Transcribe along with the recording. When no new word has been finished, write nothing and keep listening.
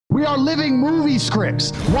We are living movie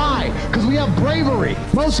scripts. Why? Because we have bravery.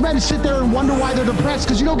 Most men sit there and wonder why they're depressed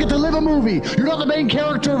because you don't get to live a movie. You're not the main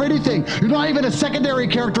character of anything. You're not even a secondary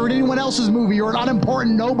character in anyone else's movie. You're an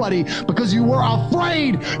unimportant nobody because you were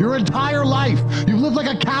afraid your entire life. You've lived like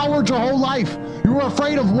a coward your whole life. You were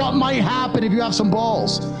afraid of what might happen if you have some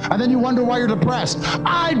balls. And then you wonder why you're depressed.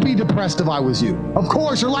 I'd be depressed if I was you. Of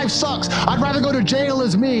course, your life sucks. I'd rather go to jail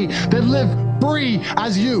as me than live free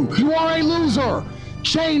as you. You are a loser.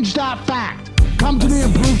 Change that fact. Come to me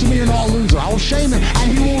and prove to me you're not a loser. I will shame him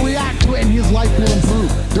and he will react to it and his life will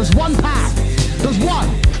improve. There's one path. There's one.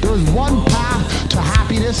 There is one path to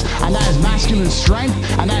happiness, and that is masculine strength,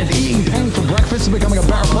 and that is eating pain for breakfast and becoming a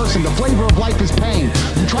better person. The flavor of life is pain.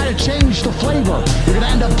 You try to change the flavor, you're going to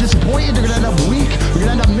end up disappointed, you're going to end up weak, you're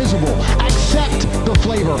going to end up miserable. Accept the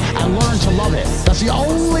flavor and learn to love it. That's the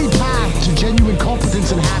only path to genuine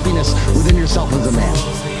competence and happiness within yourself as a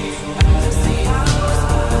man.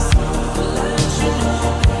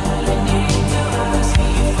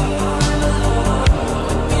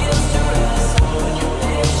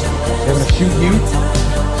 They're going to shoot you,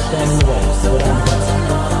 stand in the way.